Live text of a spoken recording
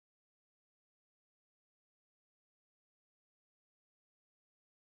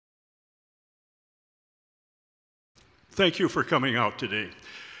Thank you for coming out today.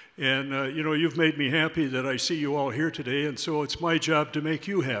 And you know, you've made me happy that I see you all here today, and so it's my job to make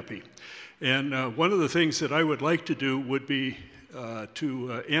you happy. And one of the things that I would like to do would be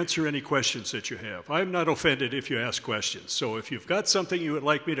to answer any questions that you have. I'm not offended if you ask questions. So if you've got something you would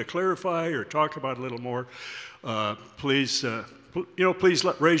like me to clarify or talk about a little more, please, please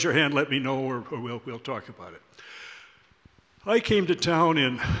raise your hand, let me know, or we'll talk about it. I came to town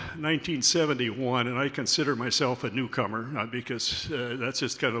in 1971, and I consider myself a newcomer, not because that's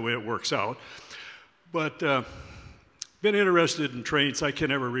just kind of the way it works out. But been interested in trains. I can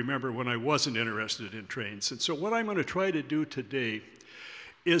never remember when I wasn't interested in trains. And so what I'm going to try to do today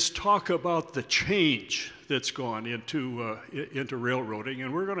is talk about the change that's gone into railroading.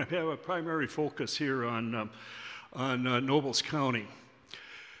 And we're going to have a primary focus here on Nobles County.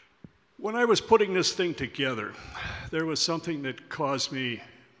 When I was putting this thing together, there was something that caused me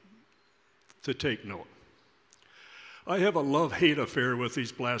to take note. I have a love-hate affair with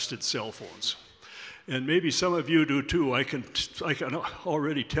these blasted cell phones. And maybe some of you do too. I can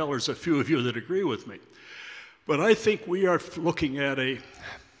already tell there's a few of you that agree with me. But I think we are looking at I'm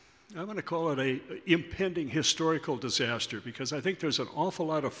going to call it a impending historical disaster, because I think there's an awful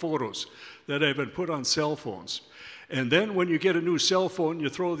lot of photos that have been put on cell phones. And then when you get a new cell phone, you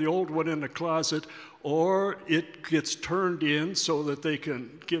throw the old one in the closet, or it gets turned in so that they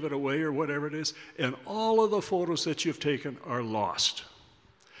can give it away or whatever it is, and all of the photos that you've taken are lost.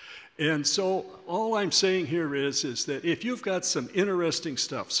 And so all I'm saying here is that if you've got some interesting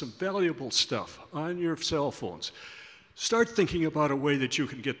stuff, some valuable stuff on your cell phones, start thinking about a way that you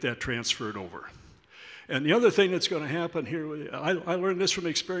can get that transferred over. And the other thing that's going to happen here, I learned this from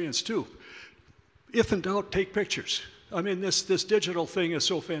experience too. If in doubt, take pictures. I mean, this digital thing is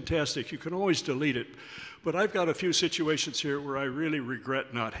so fantastic. You can always delete it. But I've got a few situations here where I really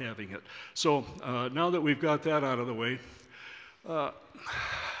regret not having it. So now that we've got that out of the way,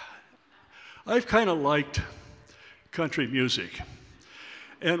 I've kind of liked country music.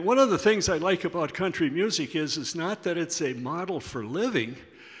 And one of the things I like about country music is not that it's a model for living,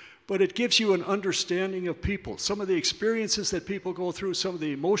 but it gives you an understanding of people, some of the experiences that people go through, some of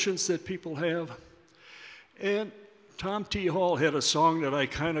the emotions that people have. And Tom T. Hall had a song that I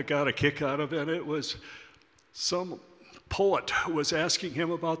kind of got a kick out of, and it was some poet was asking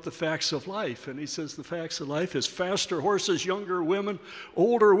him about the facts of life. And he says the facts of life is faster horses, younger women,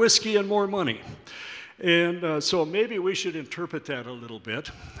 older whiskey, and more money. And so maybe we should interpret that a little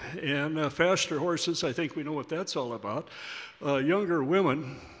bit. And faster horses, I think we know what that's all about. Younger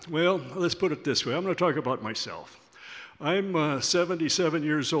women, well, let's put it this way. I'm going to talk about myself. I'm 77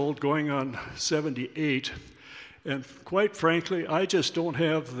 years old, going on 78, and quite frankly, I just don't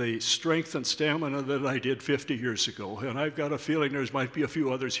have the strength and stamina that I did 50 years ago, and I've got a feeling there might be a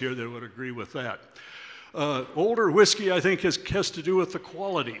few others here that would agree with that. Older whiskey, I think, has to do with the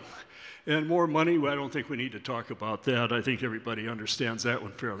quality, and more money, well, I don't think we need to talk about that. I think everybody understands that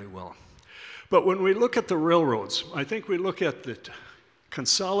one fairly well. But when we look at the railroads, I think we look at the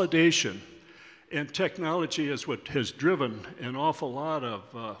consolidation, and technology is what has driven an awful lot of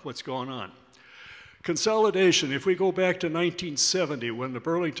what's going on. Consolidation, if we go back to 1970 when the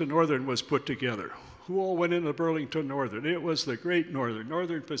Burlington Northern was put together, who all went into Burlington Northern? It was the Great Northern,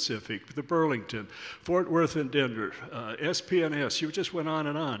 Northern Pacific, the Burlington, Fort Worth and Denver, SP&S, you just went on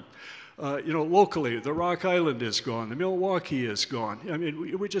and on. You know, locally, the Rock Island is gone, the Milwaukee is gone. I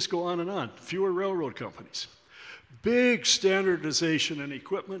mean, we just go on and on. Fewer railroad companies. Big standardization in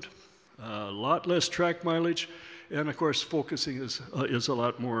equipment. A lot less track mileage, and of course focusing is a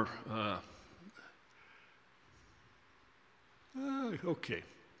lot more, okay.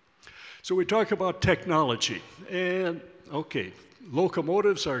 So we talk about technology, and okay,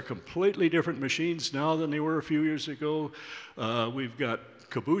 locomotives are completely different machines now than they were a few years ago. We've got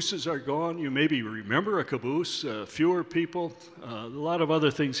cabooses are gone. You maybe remember a caboose, fewer people. A lot of other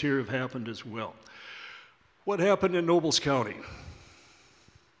things here have happened as well. What happened in Nobles County?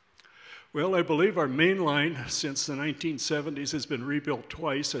 Well, I believe our main line since the 1970s has been rebuilt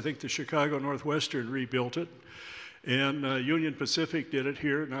twice. I think the Chicago Northwestern rebuilt it, and Union Pacific did it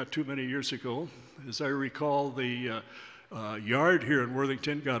here not too many years ago. As I recall, the yard here in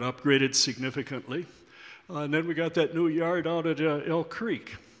Worthington got upgraded significantly. And then we got that new yard out at Elk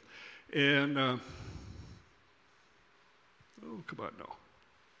Creek. And, oh, come on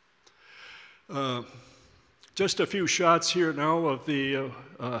now. Just a few shots here now of the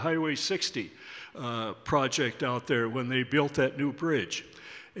Highway 60 project out there when they built that new bridge.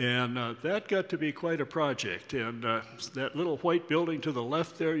 And that got to be quite a project. And that little white building to the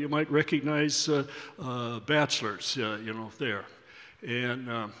left there, you might recognize Bachelor's, you know, there.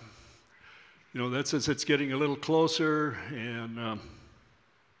 And You know, that's as it's getting a little closer, and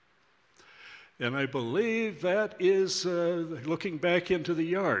I believe that is looking back into the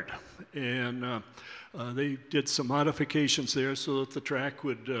yard. And they did some modifications there so that the track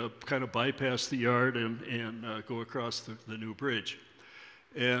would kind of bypass the yard and go across the new bridge.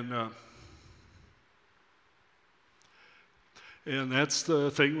 And that's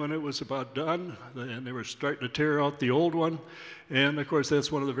the thing when it was about done, and they were starting to tear out the old one. And of course,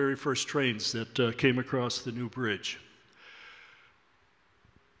 that's one of the very first trains that came across the new bridge.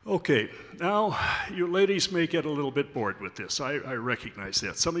 Okay, now you ladies may get a little bit bored with this. I recognize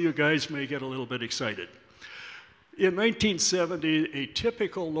that. Some of you guys may get a little bit excited. In 1970, a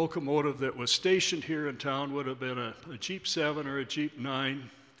typical locomotive that was stationed here in town would have been a Jeep 7 or a Jeep 9,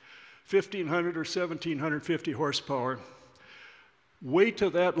 1,500 or 1,750 horsepower. Weight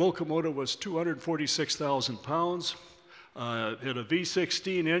of that locomotive was 246,000 pounds. It had a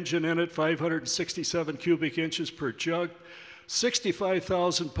V16 engine in it, 567 cubic inches per jug,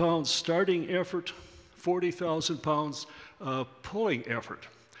 65,000 pounds starting effort, 40,000 pounds pulling effort.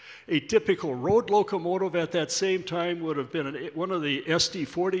 A typical road locomotive at that same time would have been one of the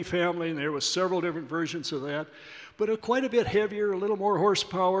SD40 family, and there were several different versions of that, but quite a bit heavier, a little more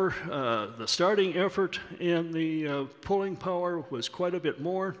horsepower. The starting effort and the pulling power was quite a bit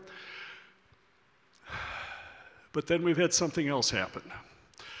more. But then we've had something else happen.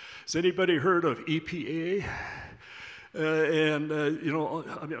 Has anybody heard of EPA? You know,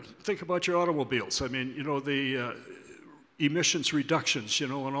 I mean, think about your automobiles. I mean, you know, the emissions reductions, you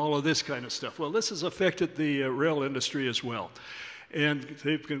know, and all of this kind of stuff. Well, this has affected the rail industry as well. And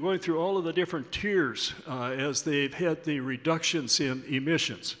they've been going through all of the different tiers as they've had the reductions in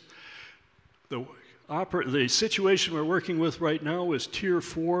emissions. The situation we're working with right now is Tier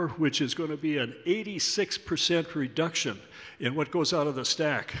 4, which is going to be an 86% reduction in what goes out of the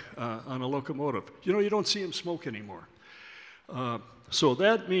stack on a locomotive. You know, you don't see them smoke anymore. So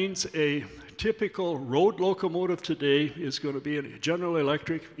that means a typical road locomotive today is going to be a General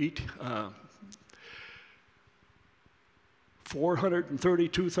Electric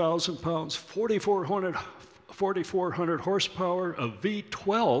 432,000 pounds, 4,400 horsepower, a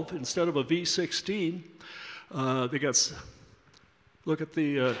V12 instead of a V16. They got, look at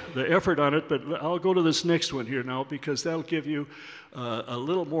the effort on it, but I'll go to this next one here now because that'll give you a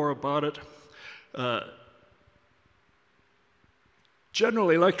little more about it. General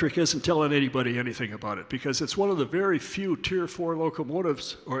Electric isn't telling anybody anything about it because it's one of the very few Tier 4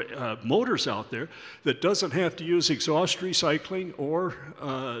 locomotives or motors out there that doesn't have to use exhaust recycling or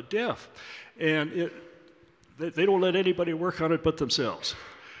DEF. And they don't let anybody work on it but themselves.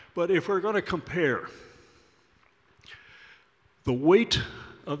 But if we're going to compare the weight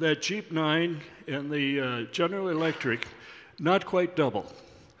of that Jeep 9 and the General Electric, not quite double.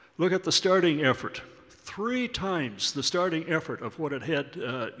 Look at the starting effort. 3 times the starting effort of what it had,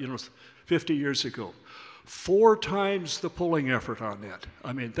 you know, 50 years ago. 4 times the pulling effort on that.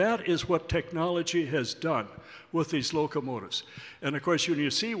 I mean, that is what technology has done with these locomotives. And of course, when you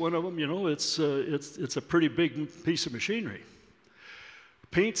see one of them, you know, it's a pretty big piece of machinery.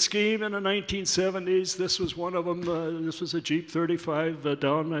 Paint scheme in the 1970s, this was one of them. This was a Jeep 35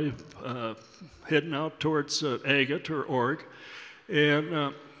 down, heading out towards Agate or Org.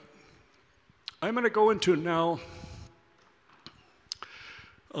 And I'm going to go into now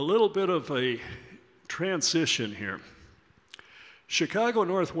a little bit of a transition here. Chicago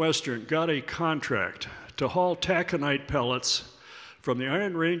Northwestern got a contract to haul taconite pellets from the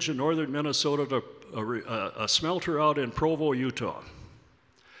Iron Range in northern Minnesota to a smelter out in Provo, Utah.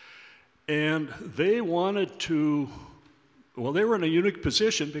 And they wanted to, well, they were in a unique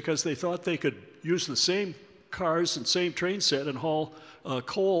position because they thought they could use the same cars and same train set and haul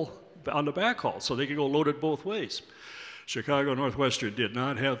coal on the backhaul, so they could go loaded both ways. Chicago Northwestern did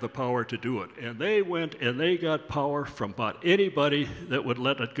not have the power to do it, and they went and they got power from about anybody that would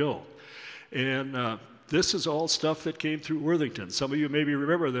let it go. And this is all stuff that came through Worthington. Some of you maybe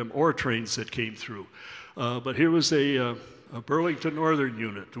remember them ore trains that came through. But here was a Burlington Northern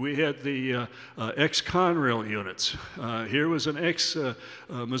unit. We had the ex-Conrail units. Here was an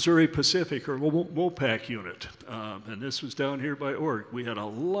ex-Missouri Pacific or MOPAC unit. And this was down here by Org. We had a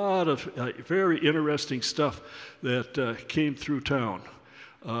lot of very interesting stuff that came through town.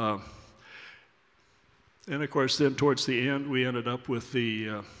 And of course, then towards the end, we ended up with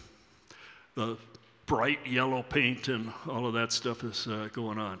the bright yellow paint and all of that stuff is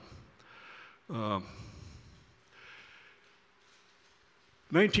going on.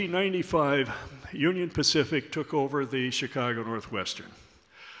 1995, Union Pacific took over the Chicago Northwestern.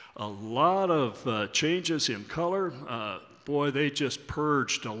 A lot of changes in color. Boy, they just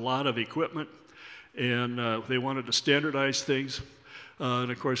purged a lot of equipment. And they wanted to standardize things.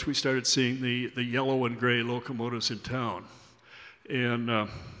 And of course, we started seeing the yellow and gray locomotives in town. And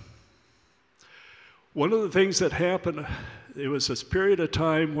one of the things that happened, it was this period of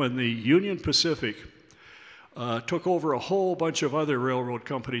time when the Union Pacific took over a whole bunch of other railroad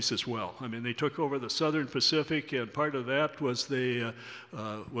companies as well. I mean, they took over the Southern Pacific, and part of that was the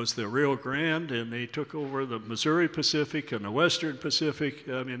Rio Grande, and they took over the Missouri Pacific and the Western Pacific.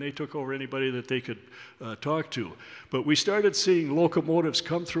 I mean, they took over anybody that they could talk to. But we started seeing locomotives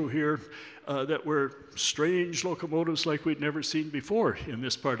come through here that were strange locomotives like we'd never seen before in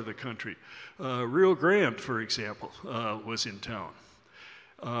this part of the country. Rio Grande, for example, was in town.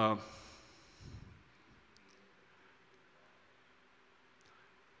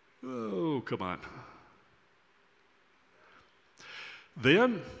 Oh, come on.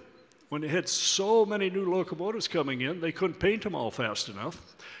 Then, when they had so many new locomotives coming in, they couldn't paint them all fast enough.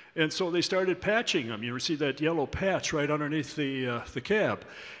 And so they started patching them. You see that yellow patch right underneath the cab.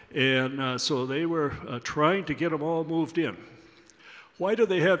 And so they were trying to get them all moved in. Why do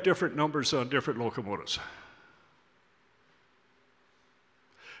they have different numbers on different locomotives?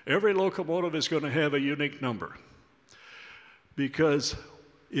 Every locomotive is going to have a unique number. Because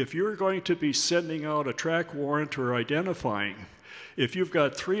if you're going to be sending out a track warrant or identifying, if you've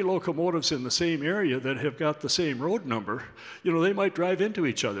got 3 locomotives in the same area that have got the same road number, you know, they might drive into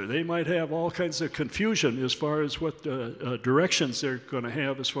each other. They might have all kinds of confusion as far as what directions they're going to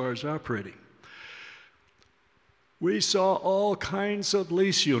have as far as operating. We saw all kinds of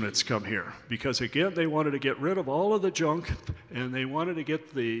lease units come here because, again, they wanted to get rid of all of the junk and they wanted to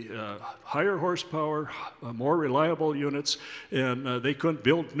get the higher horsepower, more reliable units, and they couldn't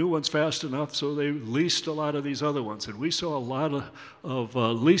build new ones fast enough, so they leased a lot of these other ones. And we saw a lot of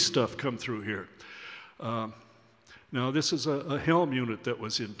lease stuff come through here. Now, this is a helm unit that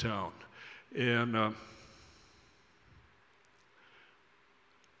was in town. And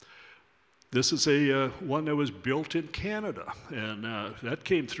this is one that was built in Canada, and that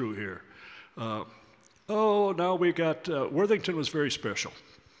came through here. Now we got, Worthington was very special.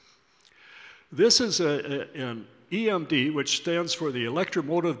 This is an EMD, which stands for the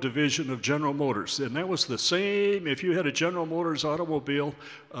Electromotive Division of General Motors, and that was the same, if you had a General Motors automobile,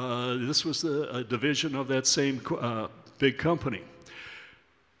 this was a division of that same big company.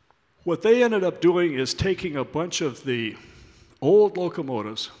 What they ended up doing is taking a bunch of the old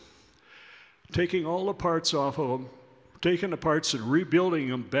locomotives, taking all the parts off of them, taking the parts and rebuilding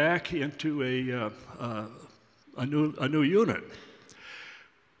them back into a new unit.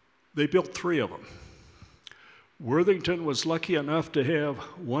 They built 3 of them. Worthington was lucky enough to have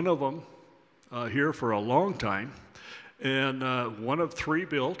one of them here for a long time, and one of 3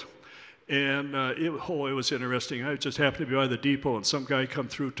 built. And it was interesting. I just happened to be by the depot, and some guy come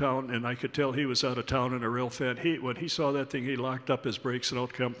through town, and I could tell he was out of town and a real fan. When he saw that thing, he locked up his brakes, and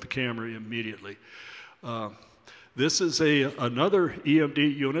out come the Camry immediately. This is another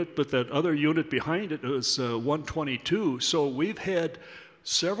EMD unit, but that other unit behind it was 122. So we've had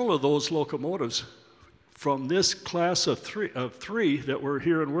several of those locomotives from this class of three that were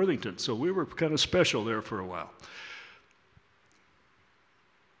here in Worthington. So we were kind of special there for a while.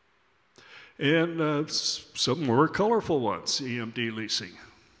 And some more colorful ones, EMD leasing.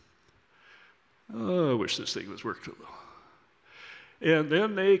 Oh, I wish this thing was worked a little. And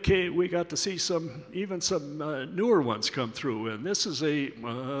then we got to see even some newer ones come through. And this is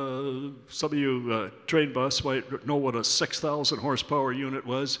some of you train buffs might know what a 6,000 horsepower unit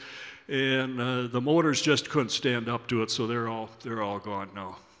was. And the motors just couldn't stand up to it, so they're all gone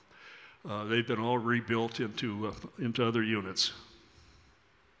now. They've been all rebuilt into other units.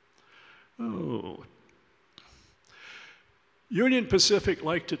 Oh. Union Pacific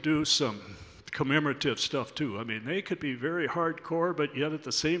liked to do some commemorative stuff too. I mean, they could be very hardcore, but yet at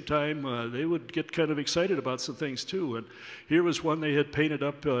the same time, they would get kind of excited about some things too. And here was one they had painted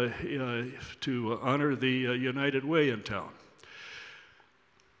up to honor the United Way in town.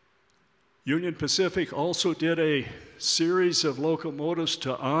 Union Pacific also did a series of locomotives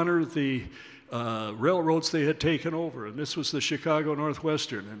to honor the railroads they had taken over, and this was the Chicago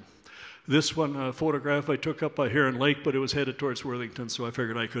Northwestern. And this one photograph I took up by Heron Lake, but it was headed towards Worthington, so I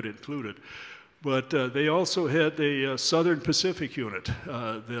figured I could include it. But they also had a Southern Pacific unit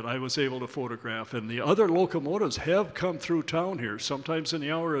that I was able to photograph. And the other locomotives have come through town here, sometimes in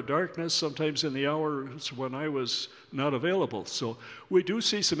the hour of darkness, sometimes in the hours when I was not available. So we do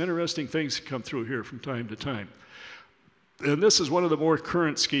see some interesting things come through here from time to time. And this is one of the more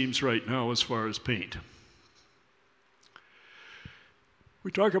current schemes right now as far as paint.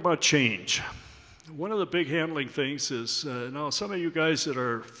 We talk about change. one of the big handling things is, now some of you guys that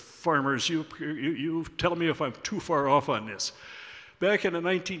are farmers, you tell me if I'm too far off on this. Back in the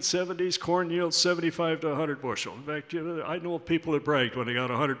 1970s, corn yields 75 to 100 bushel. In fact, I know people that bragged when they got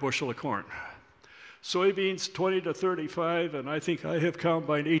 100 bushel of corn. Soybeans 20 to 35, and I think I have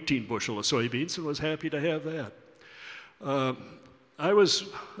combined 18 bushel of soybeans and was happy to have that. I was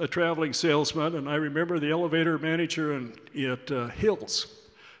a traveling salesman, and I remember the elevator manager at Hills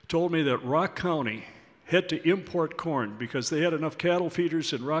told me that Rock County had to import corn because they had enough cattle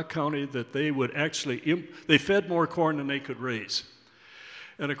feeders in Rock County that they would actually, they fed more corn than they could raise.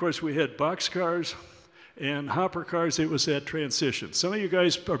 And of course we had boxcars and hopper cars. It was that transition. Some of you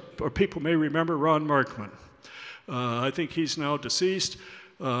guys, or people may remember Ron Markman. I think he's now deceased.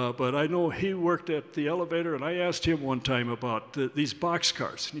 But I know he worked at the elevator, and I asked him one time about these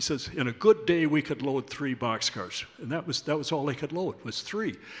boxcars. And he says, in a good day, we could load 3 boxcars. And that was all they could load, was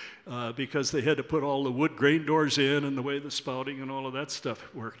 3. Because they had to put all the wood grain doors in and the way the spouting and all of that stuff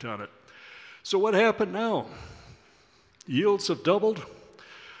worked on it. So what happened now? Yields have doubled.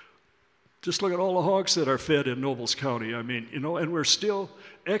 Just look at all the hogs that are fed in Nobles County. I mean, and we're still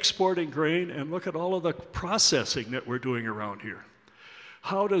exporting grain, and look at all of the processing that we're doing around here.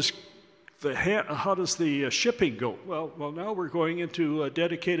 How does the shipping go? Well, now we're going into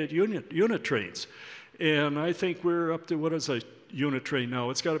dedicated unit trains. And I think we're up to, what is a unit train now?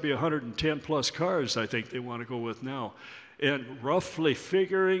 It's got to be 110 plus cars, I think they want to go with now. And roughly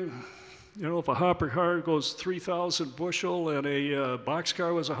figuring, if a hopper car goes 3,000 bushel and a box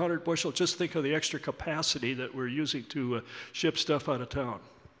car was 100 bushel, just think of the extra capacity that we're using to ship stuff out of town.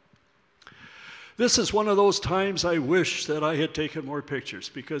 This is one of those times I wish that I had taken more pictures,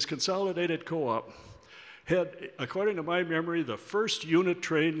 because Consolidated Co-op had, according to my memory, the first unit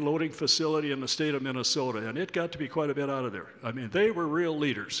train loading facility in the state of Minnesota, and it got to be quite a bit out of there. I mean, they were real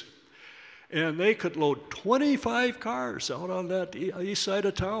leaders. And they could load 25 cars out on that east side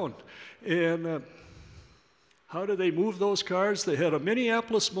of town. And how did they move those cars? They had a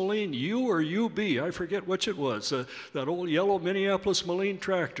Minneapolis Moline U or UB, I forget which it was, that old yellow Minneapolis Moline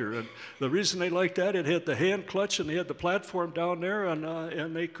tractor. And the reason they liked that, it had the hand clutch and they had the platform down there,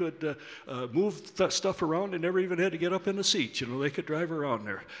 and they could move stuff around. They never even had to get up in the seat. They could drive around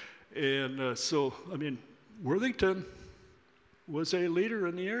there. And so, I mean, Worthington was a leader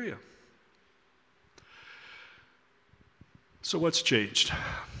in the area. So what's changed?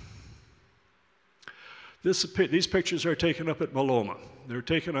 These pictures are taken up at Maloma. They're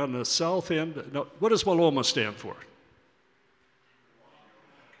taken on the south end. Now, what does Maloma stand for?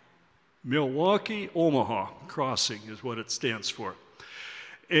 Milwaukee Omaha Crossing is what it stands for.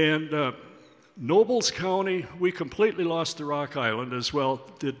 And Nobles County, we completely lost the Rock Island, as well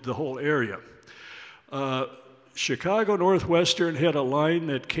did the whole area. Chicago Northwestern had a line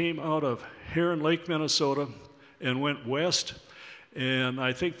that came out of Heron Lake, Minnesota, and went west. And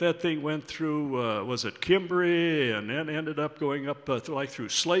I think that thing went through, was it Kimbry, and then ended up going up like through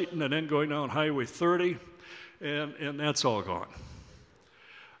Slayton, and then going down Highway 30, and that's all gone.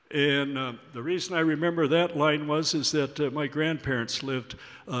 And the reason I remember that line is that my grandparents lived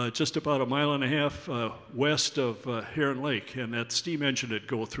just about a mile and a half west of Heron Lake, and that steam engine would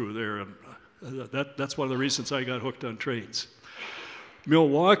go through there, and that's one of the reasons I got hooked on trains.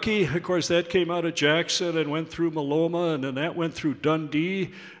 Milwaukee, of course, that came out of Jackson and went through Maloma, and then that went through Dundee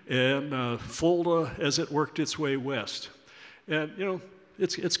and Fulda as it worked its way west. And,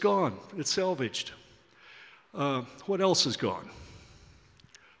 it's gone. It's salvaged. What else is gone?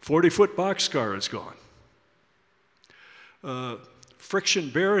 40-foot boxcar is gone.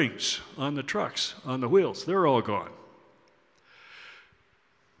 Friction bearings on the trucks, on the wheels, they're all gone.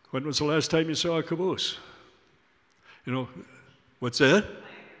 When was the last time you saw a caboose? What's that?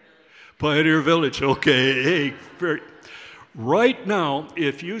 Pioneer Village. Okay. Hey, right now,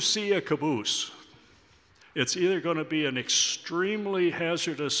 if you see a caboose, it's either going to be an extremely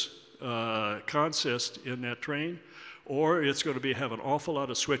hazardous consist in that train, or it's going to have an awful lot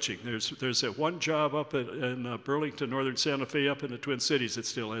of switching. There's that one job up in Burlington, northern Santa Fe, up in the Twin Cities that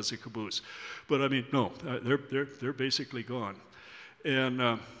still has a caboose. But I mean, no, they're basically gone.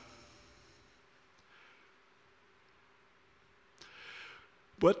 And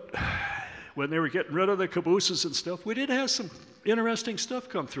but when they were getting rid of the cabooses and stuff, we did have some interesting stuff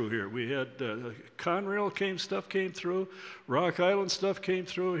come through here. We had Conrail stuff came through, Rock Island stuff came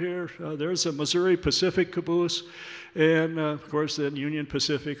through here. There's a Missouri Pacific caboose, and of course then Union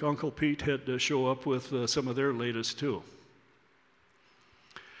Pacific. Uncle Pete had to show up with some of their latest too.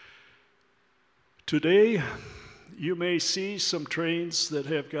 Today, you may see some trains that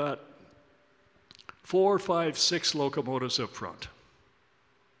have got 4, 5, 6 locomotives up front.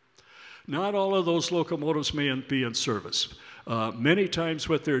 Not all of those locomotives may be in service. Many times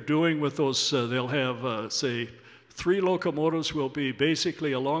what they're doing with those, they'll have, say, 3 locomotives will be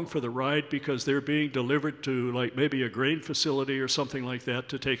basically along for the ride because they're being delivered to like maybe a grain facility or something like that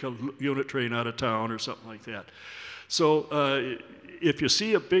to take a unit train out of town or something like that. So if you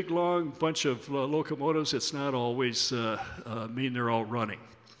see a big long bunch of locomotives, it's not always mean they're all running.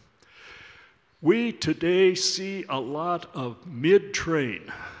 We today see a lot of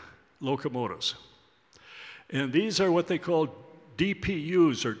mid-train locomotives. And these are what they call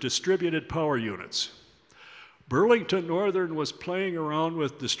DPUs, or distributed power units. Burlington Northern was playing around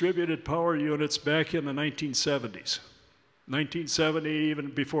with distributed power units back in the 1970s. 1970, even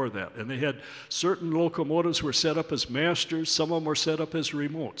before that. And they had certain locomotives were set up as masters, some of them were set up as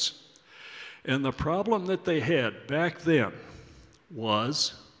remotes. And the problem that they had back then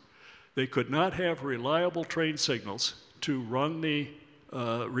was they could not have reliable train signals to run the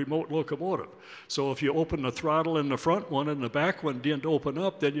remote locomotive. So if you open the throttle in the front one and the back one didn't open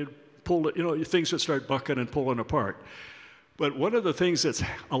up, then you'd pull it, things would start bucking and pulling apart. But one of the things that's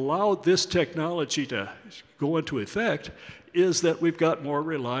allowed this technology to go into effect is that we've got more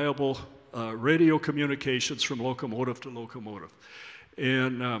reliable radio communications from locomotive to locomotive.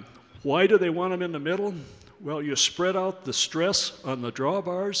 And why do they want them in the middle? Well, you spread out the stress on the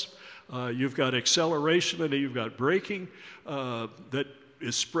drawbars. You've got acceleration and you've got braking that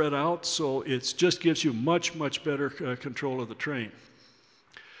is spread out, so it just gives you much, much better control of the train.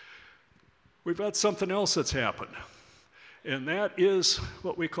 We've got something else that's happened, and that is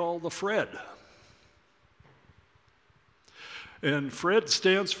what we call the FRED. And FRED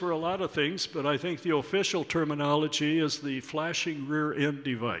stands for a lot of things, but I think the official terminology is the flashing rear end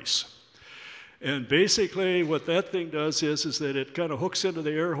device. And basically what that thing does is that it kind of hooks into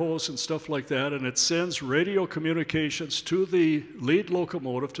the air hose and stuff like that, and it sends radio communications to the lead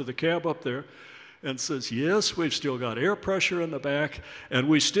locomotive, to the cab up there, and says, yes, we've still got air pressure in the back, and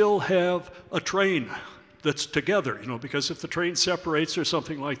we still have a train that's together, because if the train separates or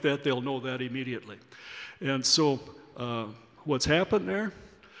something like that, they'll know that immediately. And so what's happened there?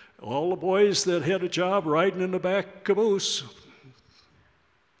 All the boys that had a job riding in the back caboose,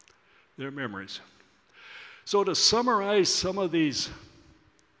 their memories. So to summarize some of these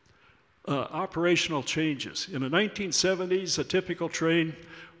operational changes, in the 1970s, a typical train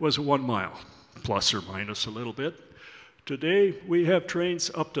was 1 mile, plus or minus a little bit. Today, we have trains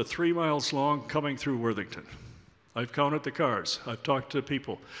up to 3 miles long coming through Worthington. I've counted the cars. I've talked to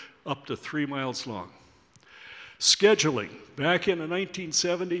people up to 3 miles long. Scheduling. Back in the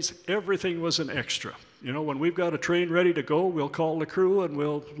 1970s, everything was an extra. When we've got a train ready to go, we'll call the crew and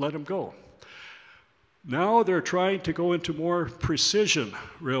we'll let them go. Now they're trying to go into more precision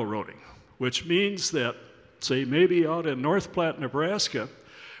railroading, which means that, say, maybe out in North Platte, Nebraska,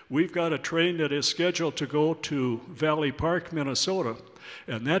 we've got a train that is scheduled to go to Valley Park, Minnesota,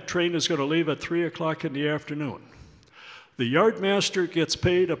 and that train is going to leave at 3 o'clock in the afternoon. The yardmaster gets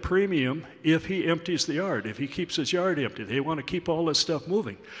paid a premium if he empties the yard, if he keeps his yard empty. They want to keep all this stuff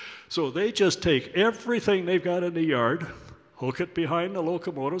moving. So they just take everything they've got in the yard, hook it behind the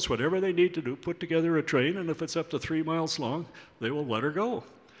locomotives, whatever they need to do, put together a train, and if it's up to 3 miles long, they will let her go.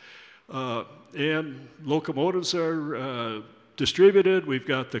 And locomotives are distributed. We've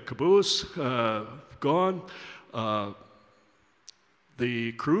got the caboose gone.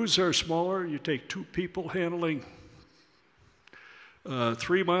 The crews are smaller. You take 2 people handling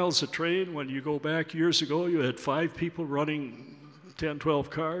 3 miles of train. When you go back years ago, you had 5 people running 10, 12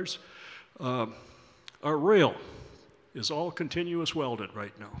 cars. Our rail is all continuous welded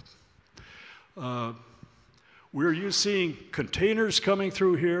right now. We're using containers coming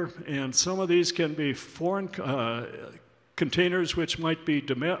through here, and some of these can be foreign containers which might be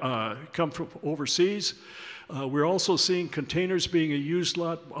come from overseas. We're also seeing containers being used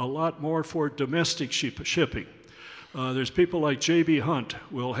a lot more for domestic shipping. There's people like J.B. Hunt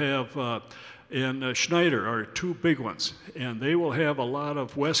will have and Schneider are 2 big ones, and they will have a lot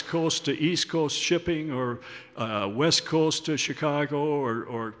of West Coast to East Coast shipping, or West Coast to Chicago,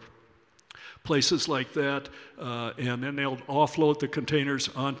 or places like that, and then they'll offload the containers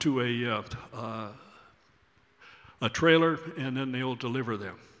onto a trailer, and then they'll deliver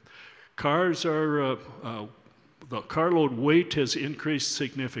them. Cars are, the carload weight has increased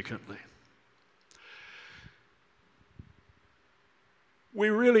significantly. We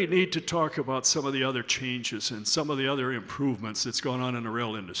really need to talk about some of the other changes and some of the other improvements that's going on in the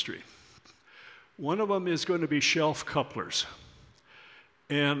rail industry. One of them is going to be shelf couplers.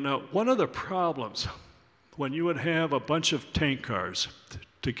 And one of the problems when you would have a bunch of tank cars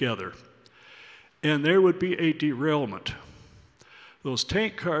together and there would be a derailment, those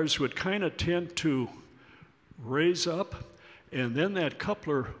tank cars would kind of tend to raise up, and then that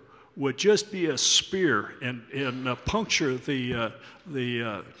coupler would just be a spear and puncture the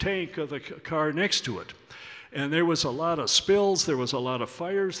tank of the car next to it. And there was a lot of spills, there was a lot of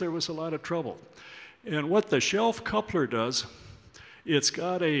fires, there was a lot of trouble. And what the shelf coupler does, it's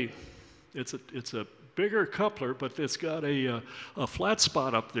a bigger coupler, but it's got a flat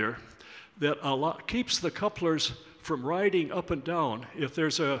spot up there that keeps the couplers from riding up and down if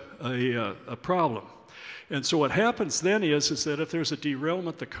there's a problem. And so what happens then is that if there's a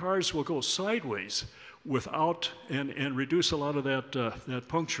derailment, the cars will go sideways without, and reduce a lot of that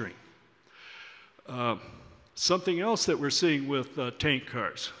puncturing. Something else that we're seeing with tank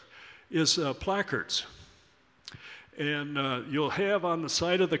cars is placards. And you'll have on the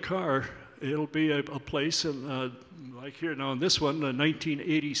side of the car, it'll be a place, and like here now in this one,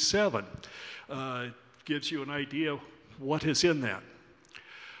 1987, gives you an idea what is in that.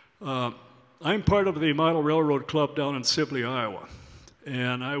 I'm part of the Model Railroad Club down in Sibley, Iowa,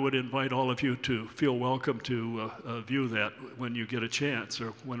 and I would invite all of you to feel welcome to view that when you get a chance,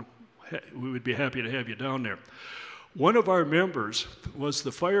 or when we would be happy to have you down there. One of our members was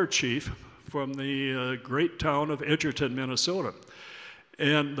the fire chief from the great town of Edgerton, Minnesota,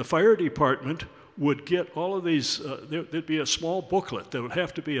 and the fire department would get all of these, there'd be a small booklet that would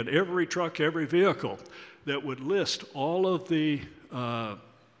have to be in every truck, every vehicle, that would list all of the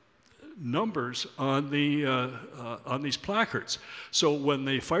numbers on these placards. So when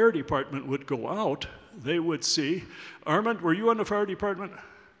the fire department would go out, they would see. Armand, were you on the fire department?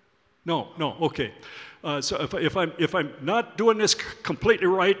 No, okay. So if I'm not doing this completely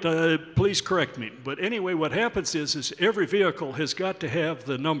right, please correct me. But anyway, what happens is every vehicle has got to have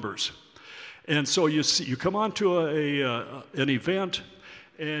the numbers. And so you come onto an event,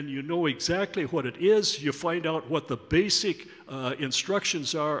 and you know exactly what it is. You find out what the basic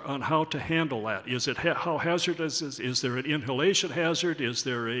instructions are on how to handle that. Is it how hazardous is there an inhalation hazard? Is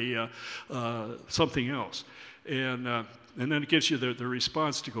there something else? And then it gives you the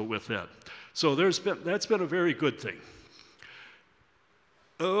response to go with that. So that's been a very good thing.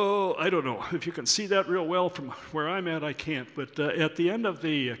 Oh, I don't know if you can see that real well from where I'm at. I can't. But at the end of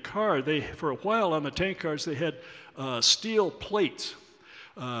the car, for a while on the tank cars, they had steel plates.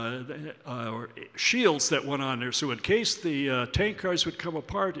 Or shields that went on there, so in case the tank cars would come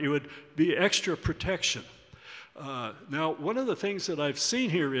apart, it would be extra protection. Now, one of the things that I've seen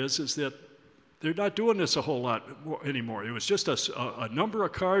here is that they're not doing this a whole lot anymore. It was just a number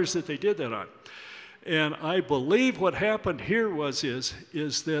of cars that they did that on. And I believe what happened here is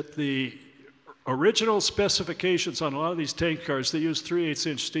that the original specifications on a lot of these tank cars, they used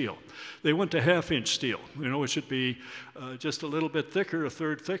 3/8" steel. They went to 1/2" steel, which should be just a little bit thicker, a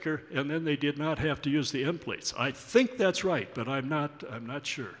third thicker, and then they did not have to use the end plates. I think that's right, but I'm not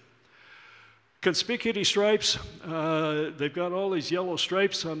sure. Conspicuity stripes, they've got all these yellow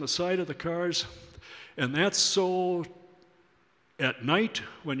stripes on the side of the cars, and that's so at night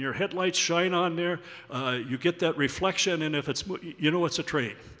when your headlights shine on there, you get that reflection, and if it's, it's a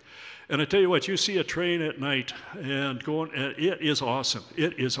train. And I tell you what, you see a train at night and going, and it is awesome.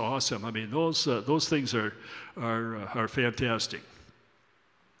 It is awesome. I mean, those things are fantastic.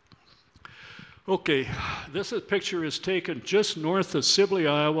 Okay, this picture is taken just north of Sibley,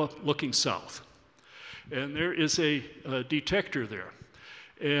 Iowa, looking south. And there is a detector there.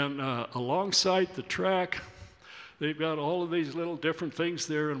 And alongside the track, they've got all of these little different things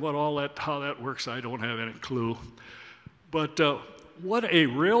there, and how that works, I don't have any clue. But what a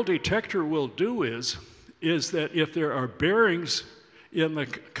rail detector will do is that if there are bearings in the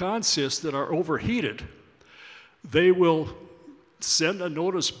consist that are overheated, they will send a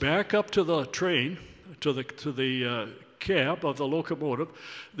notice back up to the train, to the cab of the locomotive,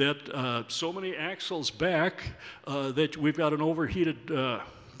 that so many axles back that we've got an overheated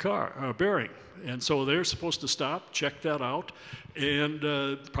bearing. And so they're supposed to stop, check that out, and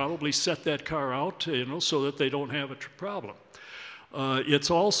probably set that car out, so that they don't have a problem. It's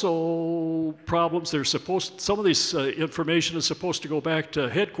also problems. Some of this information is supposed to go back to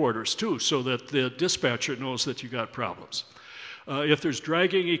headquarters too, so that the dispatcher knows that you got problems. If there's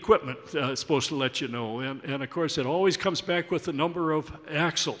dragging equipment, it's supposed to let you know. And of course, it always comes back with the number of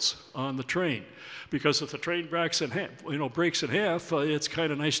axles on the train, because if the train breaks in half, it's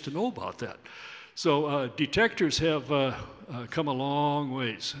kind of nice to know about that. So detectors have come a long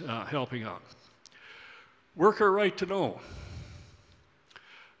ways helping out. Worker right to know.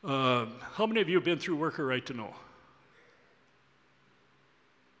 How many of you have been through Worker Right to Know?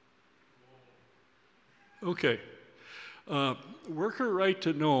 Okay. Worker Right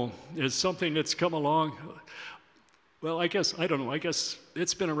to Know is something that's come along. well, I guess, I don't know, I guess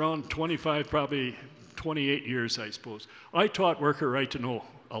it's been around 25, probably 28 years, I suppose. I taught worker right to know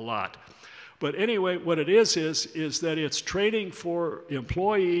a lot. But anyway, what it is that it's training for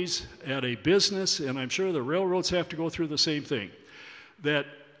employees at a business, and I'm sure the railroads have to go through the same thing, that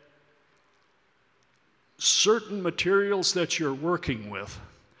certain materials that you're working with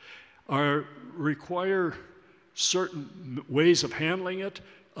require certain ways of handling it,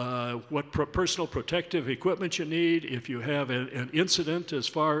 what personal protective equipment you need, if you have an incident as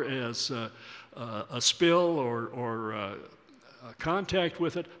far as a spill or contact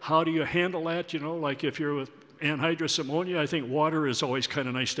with it, how do you handle that? You know, like if you're with anhydrous ammonia, I think water is always kind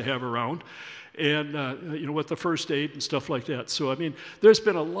of nice to have around, and you know, with the first aid and stuff like that. So I mean, there's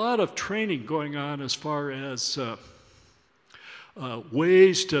been a lot of training going on as far as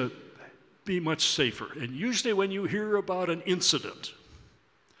ways to be much safer. And usually when you hear about an incident,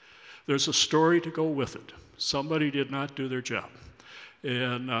 there's a story to go with it. Somebody did not do their job.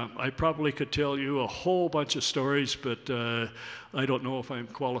 And I probably could tell you a whole bunch of stories, but I don't know if I'm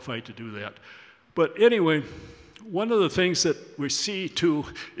qualified to do that. But anyway, one of the things that we see too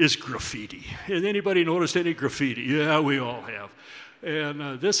is graffiti. Has anybody noticed any graffiti? Yeah, we all have.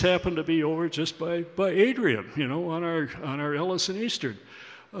 And this happened to be over just by Adrian, you know, on our Ellis and Eastern.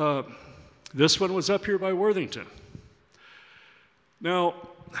 This one was up here by Worthington. Now,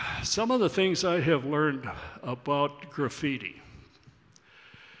 some of the things I have learned about graffiti,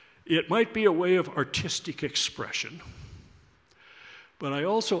 it might be a way of artistic expression, but I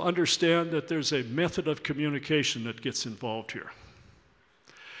also understand that there's a method of communication that gets involved here.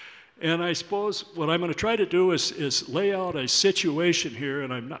 And I suppose what I'm going to try to do is lay out a situation here,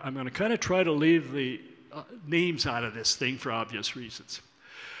 and I'm going to kind of try to leave the names out of this thing for obvious reasons.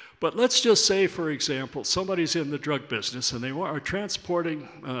 But let's just say, for example, somebody's in the drug business and they are transporting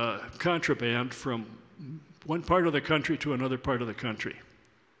contraband from one part of the country to another part of the country.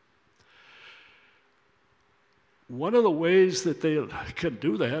 One of the ways that they can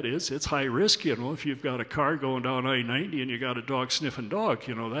do that is it's high risk, you know, if you've got a car going down I-90 and you got a dog sniffing dog,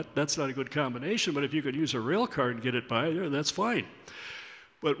 you know, that's not a good combination, but if you could use a rail car and get it by there, that's fine.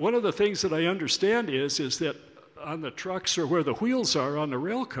 But one of the things that I understand is that on the trucks or where the wheels are on the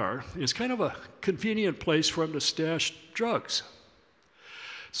rail car is kind of a convenient place for them to stash drugs.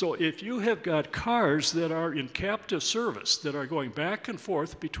 So if you have got cars that are in captive service that are going back and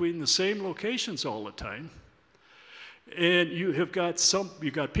forth between the same locations all the time, and you have got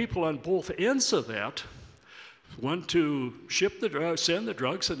people on both ends of that, one to ship the drugs, send the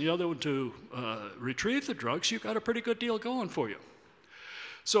drugs, and the other one to retrieve the drugs, you've got a pretty good deal going for you.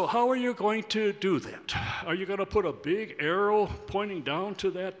 So how are you going to do that? Are you going to put a big arrow pointing down to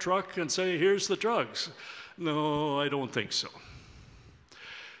that truck and say, here's the drugs? No, I don't think so.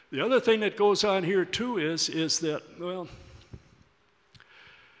 The other thing that goes on here too is that, well,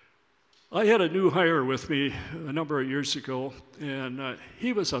 I had a new hire with me a number of years ago, and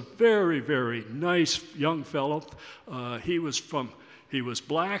he was a very, very nice young fellow. He was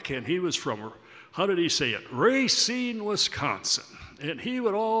black, and he was from, how did he say it? Racine, Wisconsin. And he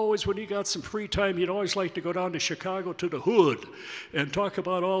would always, when he got some free time, he'd always like to go down to Chicago to the hood and talk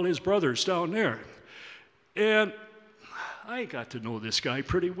about all his brothers down there. And I got to know this guy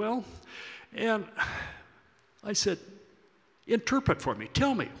pretty well. And I said, interpret for me.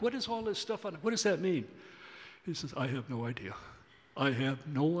 Tell me, what is all this stuff on it? What does that mean? He says, I have no idea. I have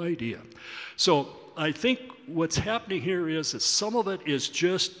no idea. So I think what's happening here is that some of it is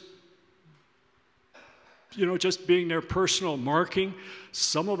just, you know, just being their personal marking.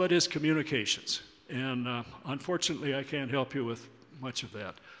 Some of it is communications. And unfortunately, I can't help you with much of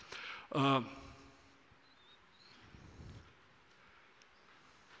that.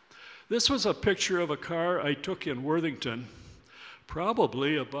 This was a picture of a car I took in Worthington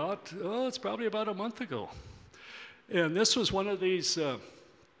probably about, it's probably about a month ago. And this was one of these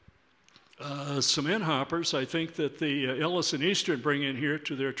cement hoppers, I think, that the Ellis and Eastern bring in here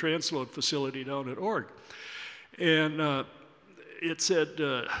to their transload facility down at Org. And it said,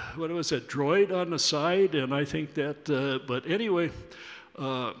 what was it, droid on the side, and I think that, but anyway,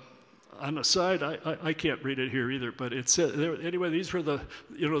 on the side, I can't read it here either, but it said, anyway, these were the,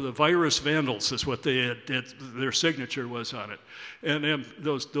 you know, the virus vandals is what they had, their signature was on it. And then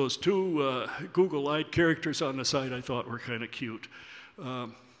those two Google-eyed characters on the side I thought were kind of cute.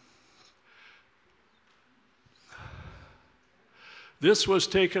 This was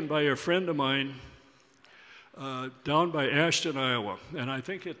taken by a friend of mine down by Ashton, Iowa, and I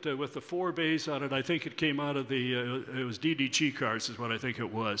think it, with the 4 bays on it, I think it came out of the, it was DDG cars is what I think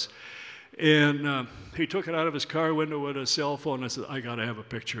it was. And he took it out of his car window with a cell phone. I said, I got to have a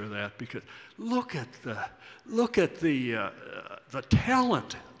picture of that, because look at the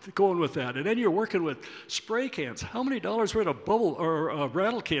talent going with that. And then you're working with spray cans. How many dollars worth of bubble or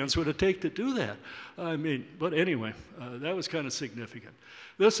rattle cans would it take to do that? I mean, but anyway, that was kind of significant.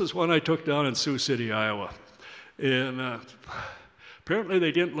 This is one I took down in Sioux City, Iowa. And apparently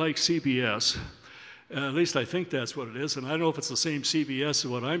they didn't like CBS. At least I think that's what it is. And I don't know if it's the same CBS as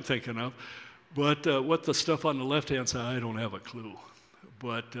what I'm thinking of. But what the stuff on the left-hand side, I don't have a clue.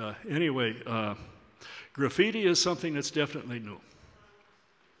 But anyway, graffiti is something that's definitely new.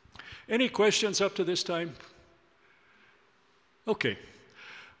 Any questions up to this time? Okay.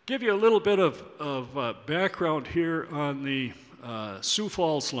 Give you a little bit of background here on the Sioux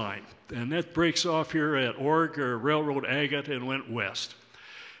Falls line. And that breaks off here at Org or Railroad Agate and went west.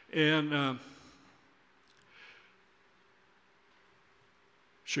 And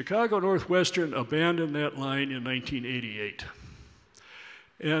Chicago Northwestern abandoned that line in 1988.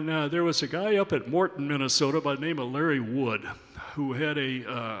 And there was a guy up at Morton, Minnesota by the name of Larry Wood, who had a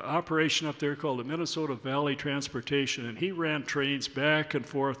operation up there called the Minnesota Valley Transportation, and he ran trains back and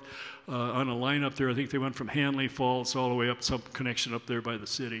forth on a line up there. I think they went from Hanley Falls all the way up, some connection up there by the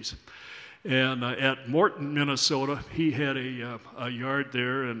cities. And at Morton, Minnesota, he had a yard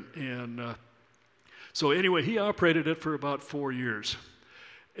there, and so anyway, he operated it for about 4 years.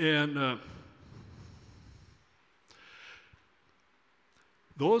 And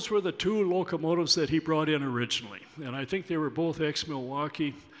those were the two locomotives that he brought in originally. And I think they were both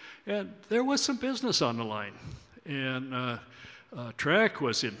ex-Milwaukee. And there was some business on the line. And track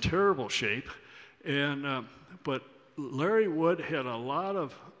was in terrible shape. And, but Larry Wood had a lot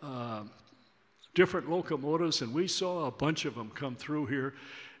of different locomotives, and we saw a bunch of them come through here.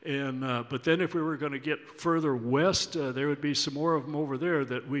 And, but then if we were going to get further west, there would be some more of them over there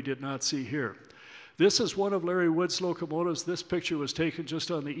that we did not see here. This is one of Larry Wood's locomotives. This picture was taken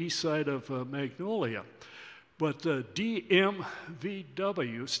just on the east side of Magnolia. But DMVW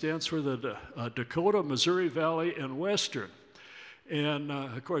stands for the Dakota, Missouri Valley, and Western. And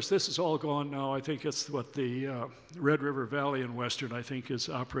of course, this is all gone now. I think it's what the Red River Valley and Western, I think, is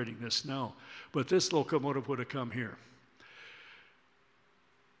operating this now. But this locomotive would have come here.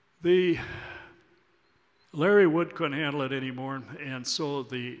 Larry Wood couldn't handle it anymore, and so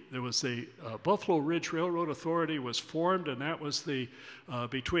there was the Buffalo Ridge Railroad Authority was formed, and that was the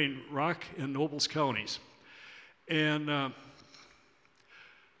between Rock and Nobles counties. And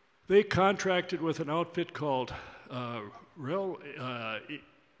they contracted with an outfit called Rail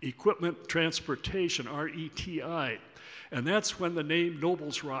Equipment Transportation, RETI, and that's when the name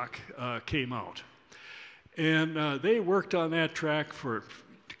Nobles Rock came out. And they worked on that track for a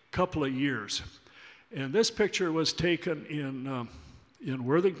couple of years. And this picture was taken in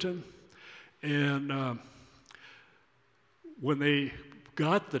Worthington, and when they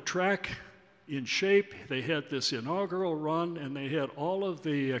got the track in shape, they had this inaugural run, and they had all of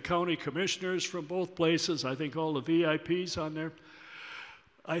the county commissioners from both places, I think all the VIPs on there.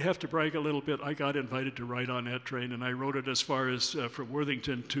 I have to brag a little bit. I got invited to ride on that train, and I rode it as far as from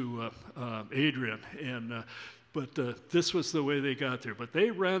Worthington to Adrian. And but this was the way they got there. But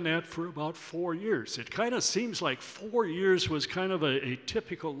they ran that for about 4 years. It kind of seems like 4 years was kind of a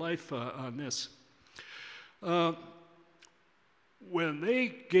typical life on this. When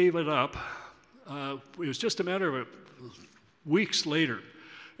they gave it up, it was just a matter of weeks later.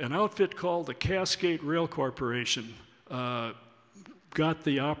 An outfit called the Cascade Rail Corporation got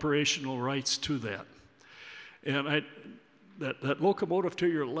the operational rights to that. And that locomotive to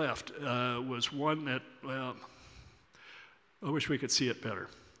your left was one that, well, I wish we could see it better.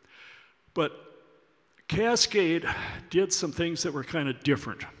 But Cascade did some things that were kind of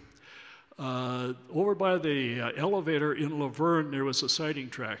different. Over by the elevator in Laverne, there was a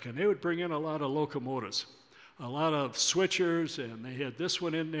siding track, and they would bring in a lot of locomotives, a lot of switchers, and they had this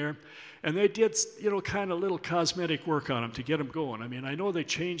one in there. And they did, you know, kind of little cosmetic work on them to get them going. I mean, I know they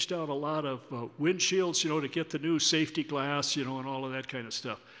changed out a lot of windshields, you know, to get the new safety glass, you know, and all of that kind of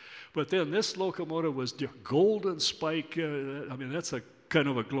stuff. But then this locomotive was Golden Spike. I mean, that's a kind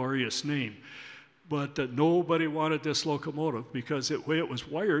of a glorious name. But nobody wanted this locomotive because the way it was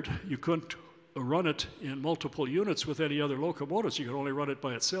wired, you couldn't run it in multiple units with any other locomotives. You could only run it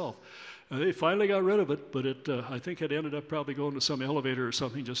by itself. They finally got rid of it, but I think it ended up probably going to some elevator or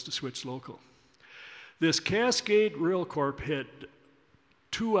something just to switch local. This Cascade Rail Corp had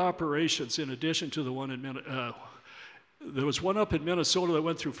 2 operations in addition to the one in Minnesota. There was one up in Minnesota that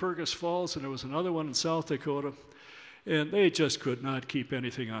went through Fergus Falls, and there was another one in South Dakota, and they just could not keep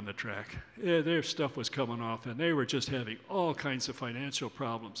anything on the track. Their stuff was coming off, and they were just having all kinds of financial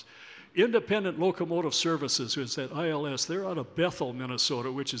problems. Independent Locomotive Services, is that ILS. They're out of Bethel,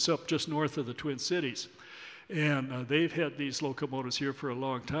 Minnesota, which is up just north of the Twin Cities. And they've had these locomotives here for a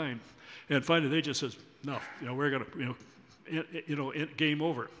long time. And finally, they just said, no, we're going to, game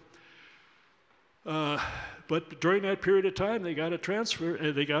over. But during that period of time, they got a transfer,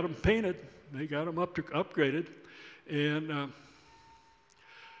 and they got them painted, they got them upgraded. And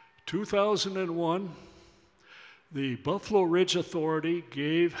 2001, the Buffalo Ridge Authority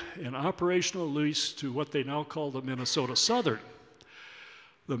gave an operational lease to what they now call the Minnesota Southern.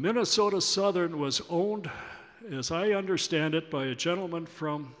 The Minnesota Southern was owned, as I understand it, by a gentleman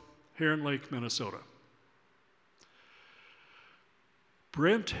from Heron Lake, Minnesota.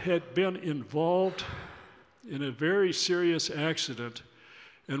 Brent had been involved in a very serious accident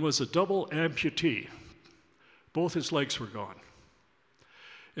and was a double amputee. Both his legs were gone.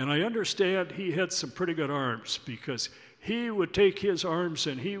 And I understand he had some pretty good arms, because he would take his arms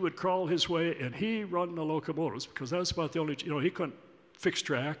and he would crawl his way and he run the locomotives, because that's about the only, he couldn't fix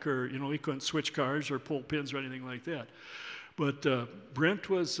track, or he couldn't switch cars or pull pins or anything like that. But Brent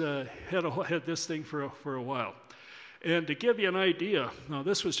was had this thing for a while. And to give you an idea, now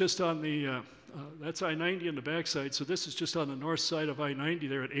this was just on the, that's I-90 in the backside, so this is just on the north side of I-90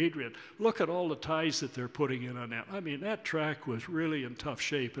 there at Adrian. Look at all the ties that they're putting in on that. I mean, that track was really in tough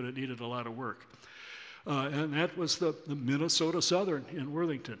shape, and it needed a lot of work. And that was the Minnesota Southern in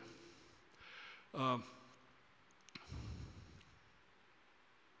Worthington.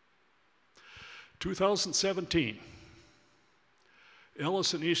 2017,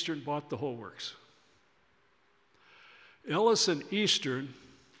 Ellis and Eastern bought the whole works. Ellis and Eastern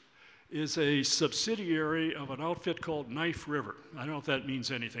is a subsidiary of an outfit called Knife River. I don't know if that means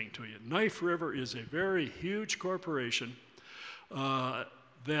anything to you. Knife River is a very huge corporation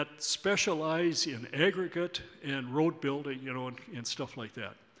that specialize in aggregate and road building, and stuff like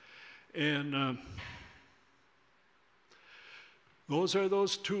that. And those are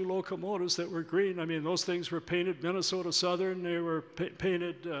those two locomotives that were green. I mean, those things were painted Minnesota Southern. They were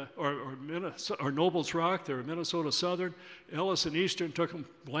painted, or Nobles Rock. They were Minnesota Southern. Ellis and Eastern took them,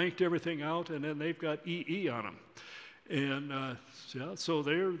 blanked everything out, and then they've got EE on them. And so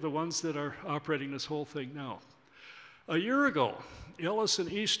they're the ones that are operating this whole thing now. A year ago, Ellis and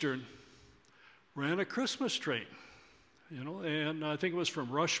Eastern ran a Christmas train. And I think it was from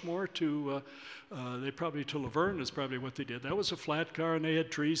Rushmore to, to Laverne is probably what they did. That was a flat car, and they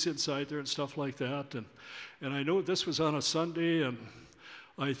had trees inside there and stuff like that. And I know this was on a Sunday, and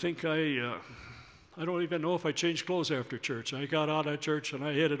I think I don't even know if I changed clothes after church. I got out of church, and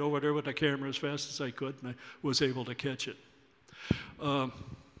I headed over there with the camera as fast as I could, and I was able to catch it. Do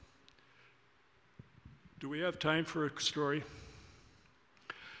we have time for a story?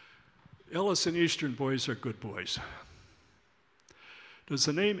 Ellis and Eastern boys are good boys. Does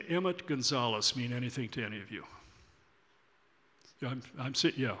the name Emmett Gonzalez mean anything to any of you?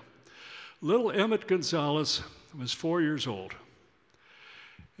 Yeah. Little Emmett Gonzalez was 4 years old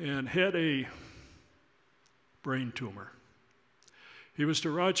and had a brain tumor. He was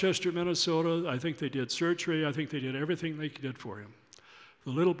to Rochester, Minnesota. I think they did surgery. I think they did everything they did for him.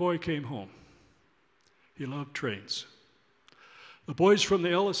 The little boy came home. He loved trains. The boys from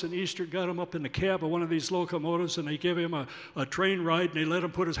the Ellis and Eastern got him up in the cab of one of these locomotives, and they gave him a train ride, and they let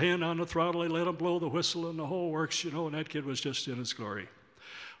him put his hand on the throttle, they let him blow the whistle, and the whole works, and that kid was just in his glory.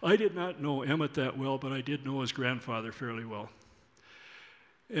 I did not know Emmett that well, but I did know his grandfather fairly well.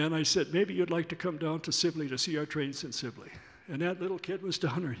 And I said, maybe you'd like to come down to Sibley to see our trains in Sibley. And that little kid was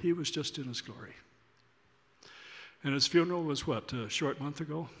down there. He was just in his glory. And his funeral was, what, a short month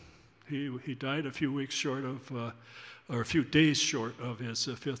ago? He died a few weeks short of, or a few days short of his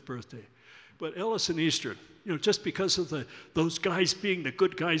 5th birthday. But Ellis and Eastern, just because of those guys being the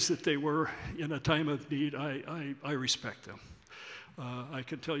good guys that they were in a time of need, I respect them. I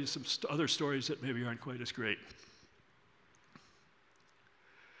can tell you some other stories that maybe aren't quite as great.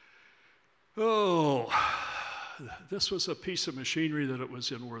 Oh, this was a piece of machinery that it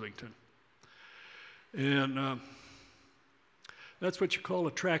was in Worthington. And that's what you call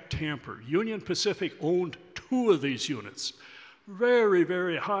a track tamper. Union Pacific owned 2 of these units. Very,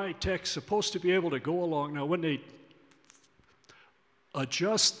 very high tech, supposed to be able to go along. Now, when they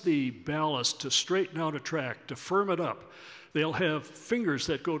adjust the ballast to straighten out a track, to firm it up, they'll have fingers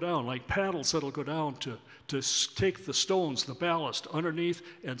that go down, like paddles that'll go down to take the stones, the ballast, underneath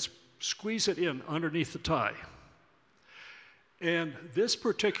and squeeze it in underneath the tie. And this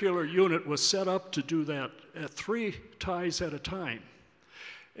particular unit was set up to do that at 3 ties at a time.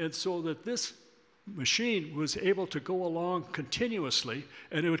 And so that this machine was able to go along continuously,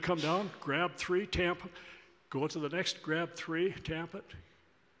 and it would come down, grab 3, tamp it, go to the next, grab 3, tamp it,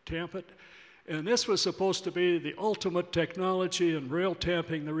 tamp it. And this was supposed to be the ultimate technology in rail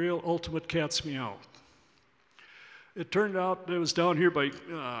tamping, the real ultimate cat's meow. It turned out it was down here by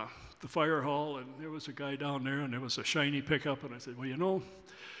the fire hall, and there was a guy down there, and there was a shiny pickup, and I said, well, you know,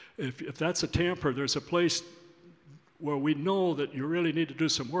 if that's a tamper, there's a place where we know that you really need to do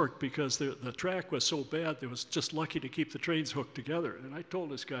some work because the track was so bad, it was just lucky to keep the trains hooked together. And I told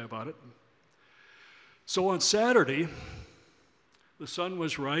this guy about it. So on Saturday, the sun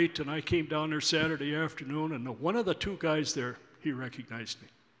was right, and I came down there Saturday afternoon, and one of the two guys there, he recognized me.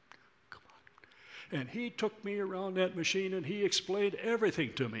 Come on. And he took me around that machine, and he explained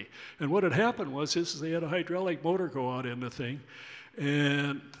everything to me. And what had happened was they had a hydraulic motor go out in the thing,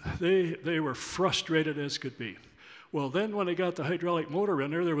 and they were frustrated as could be. Well, then when they got the hydraulic motor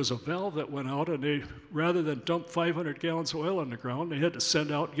in there was a valve that went out, and they, rather than dump 500 gallons of oil on the ground, they had to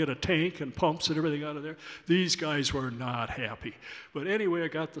send out and get a tank and pumps and everything out of there. These guys were not happy. But anyway, I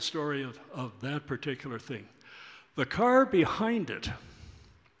got the story of that particular thing. The car behind it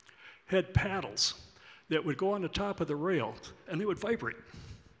had paddles that would go on the top of the rail, and they would vibrate.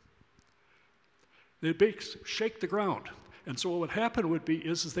 They'd shake the ground. And so what would happen would be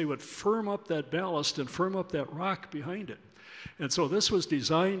is they would firm up that ballast and firm up that rock behind it. And so this was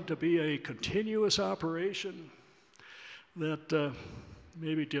designed to be a continuous operation that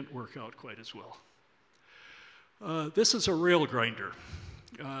maybe didn't work out quite as well. This is a rail grinder.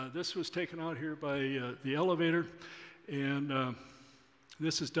 This was taken out here by the elevator, and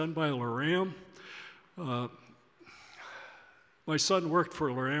this is done by Loram. My son worked for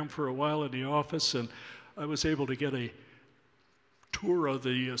Loram for a while in the office, and I was able to get a tour of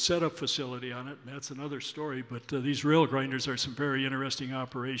the setup facility on it, and that's another story, but these rail grinders are some very interesting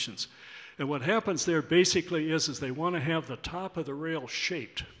operations. And what happens there basically is they want to have the top of the rail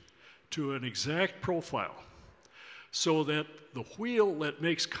shaped to an exact profile so that the wheel that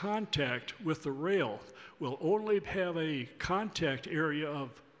makes contact with the rail will only have a contact area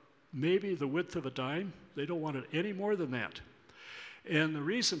of maybe the width of a dime. They don't want it any more than that. And the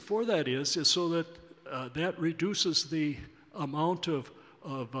reason for that is so that that reduces the amount of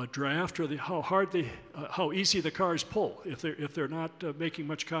draft or how easy the cars pull if they're not making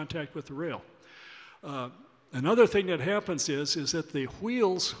much contact with the rail. Another thing that happens is that the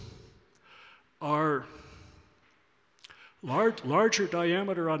wheels are larger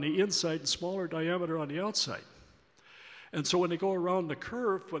diameter on the inside and smaller diameter on the outside. And so when they go around the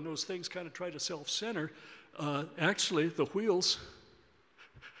curve, when those things kind of try to self-center, actually the wheels,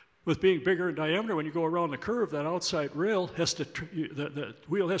 with being bigger in diameter, when you go around the curve, that outside rail the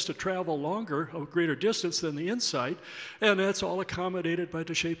wheel has to travel longer, a greater distance than the inside, and that's all accommodated by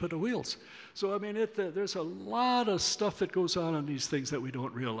the shape of the wheels. So, I mean, there's a lot of stuff that goes on these things that we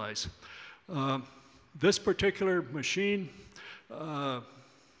don't realize. This particular machine,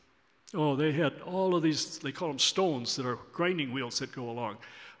 they had all of these, they call them stones, that are grinding wheels that go along.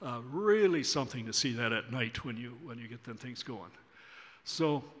 Really something to see that at night when you get them things going.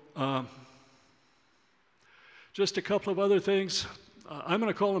 So, just a couple of other things. I'm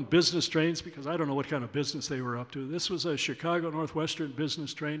going to call them business trains because I don't know what kind of business they were up to. This was a Chicago Northwestern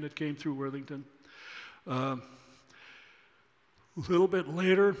business train that came through Worthington. A little bit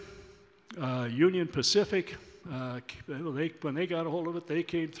later, Union Pacific, when they got a hold of it, they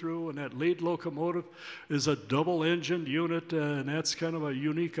came through, and that lead locomotive is a double-engined unit, and that's kind of a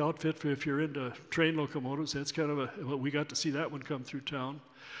unique outfit for if you're into train locomotives. That's kind of we got to see that one come through town.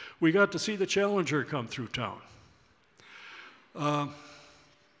 We got to see the Challenger come through town.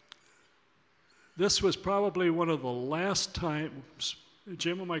 This was probably one of the last times,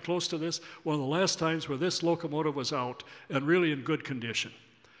 Jim, am I close to this? One of the last times where this locomotive was out and really in good condition.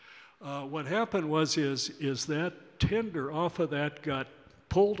 What happened was that tender off of that got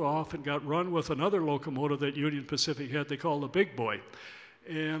pulled off and got run with another locomotive that Union Pacific had. They called the Big Boy.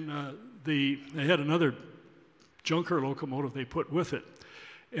 And they had another junker locomotive they put with it.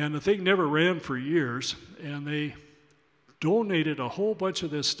 And the thing never ran for years, and they donated a whole bunch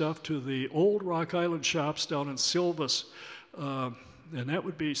of this stuff to the old Rock Island shops down in Silvis. And that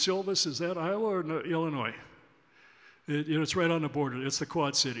would be, Silvis, is that Iowa or Illinois? It's right on the border. It's the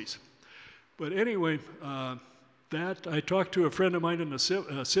Quad Cities. But anyway, I talked to a friend of mine in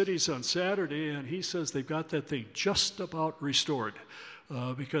the cities on Saturday, and he says they've got that thing just about restored.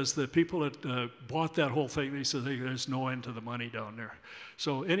 Because the people that bought that whole thing, they said there's no end to the money down there.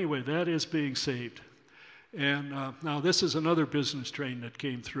 So anyway, that is being saved. And now this is another business train that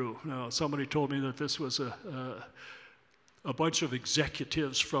came through. Now somebody told me that this was a bunch of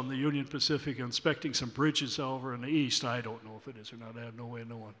executives from the Union Pacific inspecting some bridges over in the east. I don't know if it is or not. I have no way of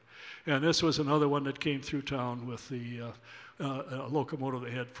knowing. And this was another one that came through town with the locomotive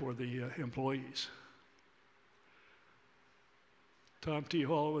ahead for the employees. Tom T.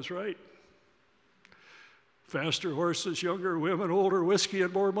 Hall was right. Faster horses, younger women, older whiskey,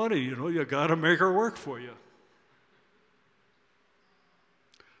 and more money. You know, you got to make her work for you.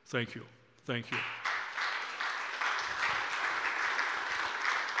 Thank you. Thank you.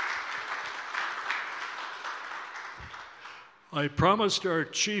 I promised our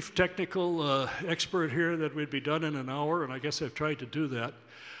chief technical expert here that we'd be done in an hour, and I guess I've tried to do that.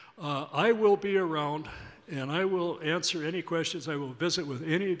 I will be around, and I will answer any questions. I will visit with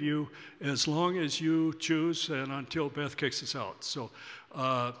any of you as long as you choose and until Beth kicks us out. So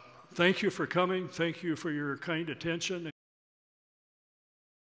thank you for coming. Thank you for your kind attention.